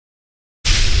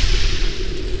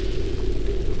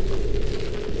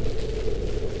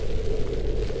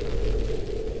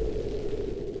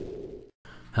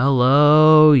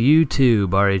Hello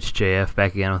YouTube, RHJF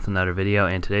back again with another video,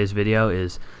 and today's video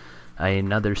is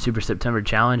another Super September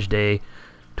Challenge, day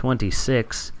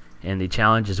 26, and the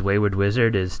challenge is Wayward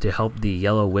Wizard, is to help the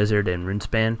yellow wizard in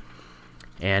RuneSpan.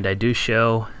 And I do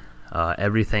show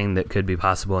everything that could be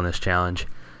possible in this challenge,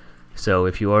 so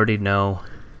if you already know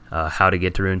how to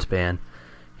get to RuneSpan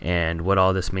and what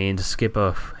all this means, skip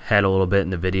ahead a little bit in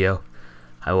the video.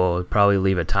 I will probably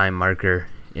leave a time marker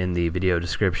in the video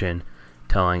description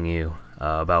telling you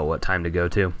about what time to go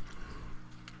to.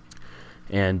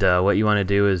 And what you want to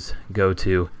do is go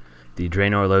to the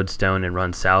Draenor Lodestone and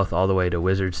run south all the way to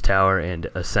Wizard's Tower and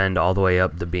ascend all the way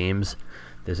up the beams.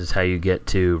 This is how you get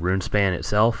to RuneSpan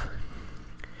itself.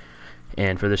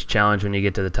 And for this challenge, when you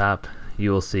get to the top,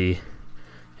 you will see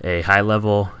a high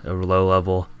level, a low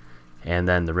level, and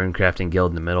then the Runecrafting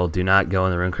Guild in the middle. Do not go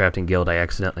in the Runecrafting Guild. I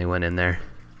accidentally went in there.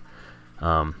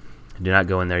 Do not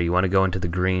go in there. You want to go into the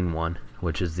green one,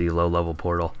 which is the low level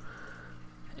portal.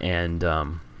 And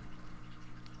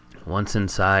once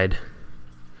inside,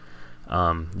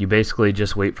 you basically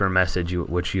just wait for a message,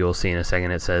 which you'll see in a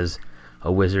second. It says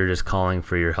a wizard is calling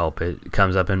for your help. It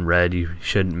comes up in red. You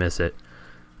shouldn't miss it.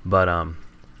 But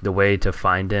the way to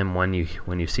find him when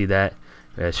you see that,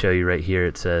 I'll show you right here.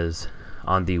 It says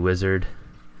on the wizard.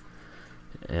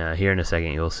 Here in a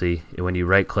second you'll see when you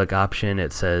right click option,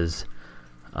 it says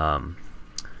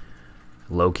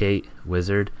locate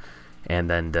wizard, and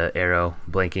then the arrow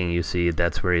blinking, you see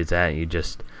that's where he's at. You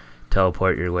just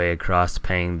teleport your way across,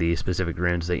 paying the specific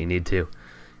runes that you need to,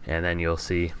 and then you'll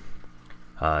see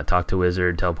talk to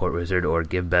wizard, teleport wizard, or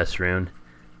give best rune.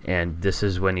 And this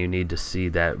is when you need to see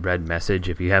that red message.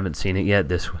 If you haven't seen it yet,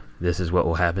 this is what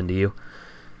will happen to you.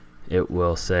 It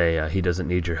will say he doesn't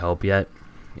need your help yet,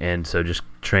 and so just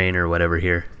train or whatever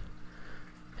here,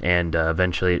 and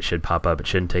eventually it should pop up. It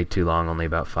shouldn't take too long, only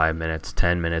about 5 minutes,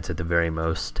 10 minutes at the very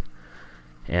most.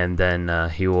 And then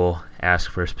he will ask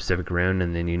for a specific rune,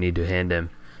 and then you need to hand him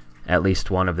at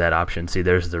least one of that option. See,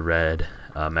 there's the red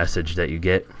message that you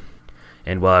get.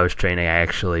 And while I was training, I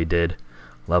actually did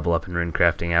level up in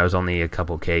runecrafting. I was only a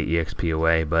couple K EXP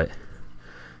away, but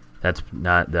that's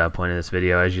not the point of this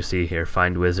video. As you see here,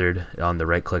 find wizard on the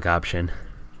right click option,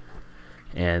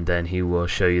 and then he will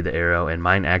show you the arrow. And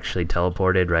mine actually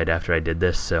teleported right after I did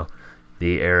this, so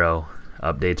the arrow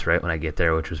updates right when I get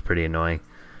there, which was pretty annoying.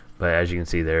 But as you can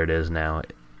see, there it is now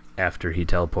after he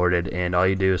teleported. And all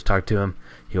you do is talk to him.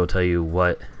 He will tell you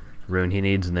what rune he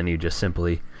needs, and then you just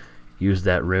simply use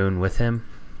that rune with him,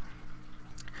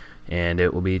 and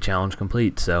it will be challenge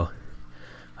complete. So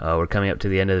we're coming up to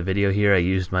the end of the video here. I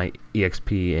used my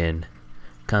EXP in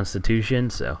Constitution,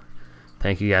 so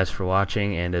thank you guys for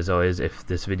watching. And as always, if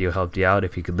this video helped you out,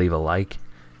 if you could leave a like,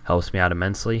 helps me out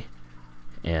immensely.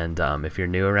 And if you're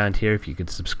new around here, if you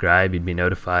could subscribe, you'd be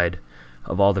notified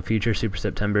of all the future Super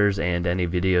Septembers and any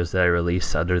videos that I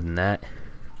release other than that.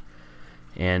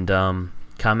 And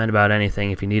comment about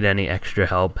anything. If you need any extra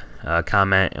help,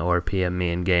 comment or PM me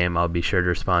in game. I'll be sure to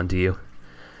respond to you.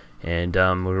 And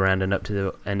we're rounding up to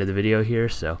the end of the video here,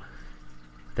 so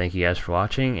thank you guys for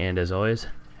watching, and as always,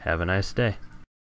 have a nice day.